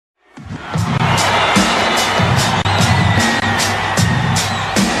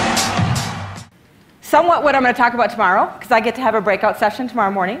somewhat what I'm going to talk about tomorrow, because I get to have a breakout session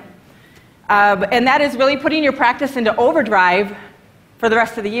tomorrow morning. And that is really putting your practice into overdrive for the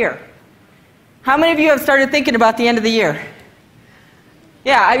rest of the year. How many of you have started thinking about the end of the year?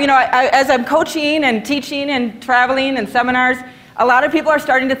 Yeah, you know, as I'm coaching and teaching and traveling and seminars, a lot of people are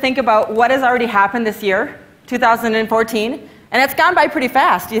starting to think about what has already happened this year, 2014, and it's gone by pretty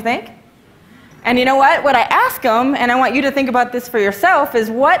fast, do you think? And you know what? What I ask them, and I want you to think about this for yourself, is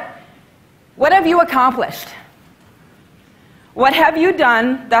what have you accomplished? What have you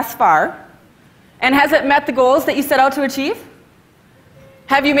done thus far? And has it met the goals that you set out to achieve?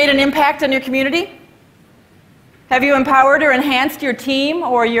 Have you made an impact on your community? Have you empowered or enhanced your team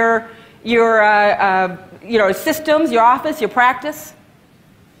or your systems, your office, your practice?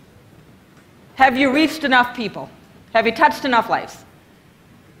 Have you reached enough people? Have you touched enough lives?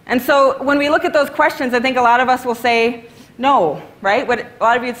 And so when we look at those questions, I think a lot of us will say no, right? A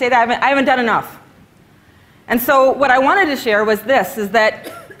lot of you would say that I haven't done enough. And so what I wanted to share was this, is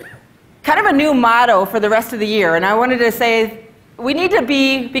that kind of a new motto for the rest of the year. And I wanted to say we need to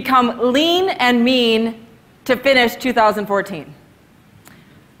become lean and mean to finish 2014.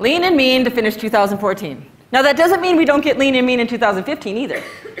 Lean and mean to finish 2014. Now that doesn't mean we don't get lean and mean in 2015 either.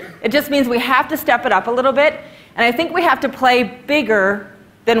 It just means we have to step it up a little bit, and I think we have to play bigger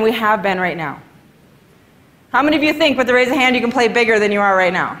than we have been right now. How many of you think, with the raise of hand, you can play bigger than you are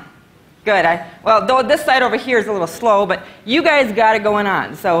right now? Good. Well, though this side over here is a little slow, but you guys got it going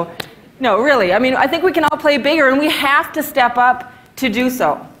on. So, no, really, I mean, I think we can all play bigger, and we have to step up to do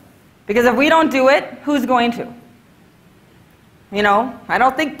so. Because if we don't do it, who's going to? You know, I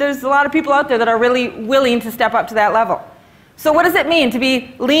don't think there's a lot of people out there that are really willing to step up to that level. So what does it mean to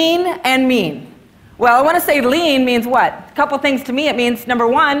be lean and mean? Well, I want to say lean means what? A couple things to me. It means, number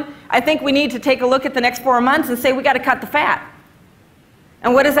one, I think we need to take a look at the next 4 months and say we got to cut the fat.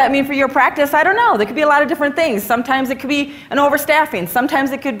 And what does that mean for your practice? I don't know. There could be a lot of different things. Sometimes it could be an overstaffing.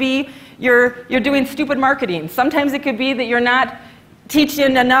 Sometimes it could be you're doing stupid marketing. Sometimes it could be that you're not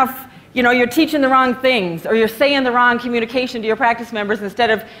teaching enough. You know, you're teaching the wrong things, or you're saying the wrong communication to your practice members instead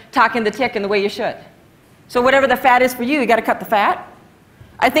of talking the tick in the way you should. So whatever the fat is for you, you got to cut the fat.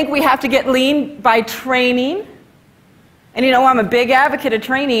 I think we have to get lean by training. And you know, I'm a big advocate of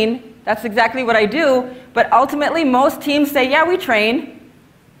training. That's exactly what I do. But ultimately, most teams say, yeah, we train,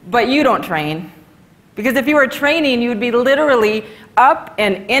 but you don't train. Because if you were training, you would be literally up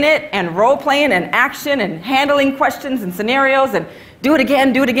and in it and role-playing and action and handling questions and scenarios and do it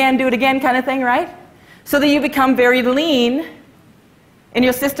again, do it again, do it again kind of thing, right? So that you become very lean in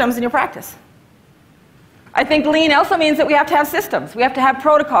your systems and your practice. I think lean also means that we have to have systems. We have to have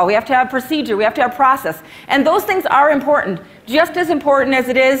protocol. We have to have procedure. We have to have process. And those things are important, just as important as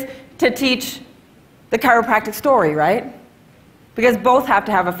it is to teach the chiropractic story, right? Because both have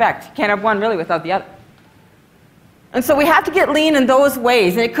to have effect. You can't have one really without the other. And so we have to get lean in those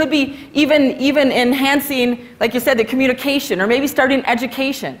ways. And it could be even enhancing, like you said, the communication, or maybe starting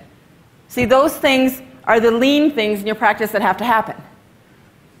education. See, those things are the lean things in your practice that have to happen.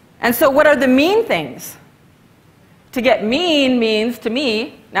 And so what are the mean things? To get mean means, to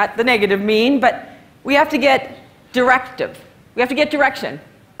me, not the negative mean, but we have to get directive. We have to get direction,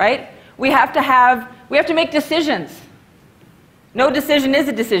 right? We have to make decisions. No decision is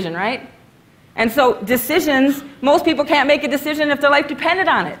a decision, right? And so decisions, most people can't make a decision if their life depended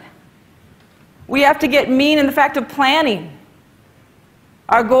on it. We have to get mean in the fact of planning.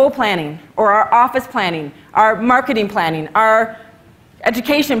 Our goal planning, or our office planning, our marketing planning, our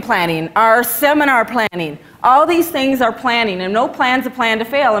education planning, our seminar planning. All these things are planning, and no plan's a plan to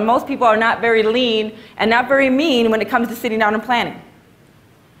fail. And most people are not very lean and not very mean when it comes to sitting down and planning.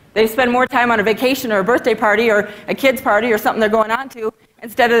 They spend more time on a vacation or a birthday party or a kid's party or something they're going on to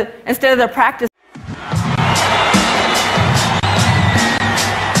instead of their practice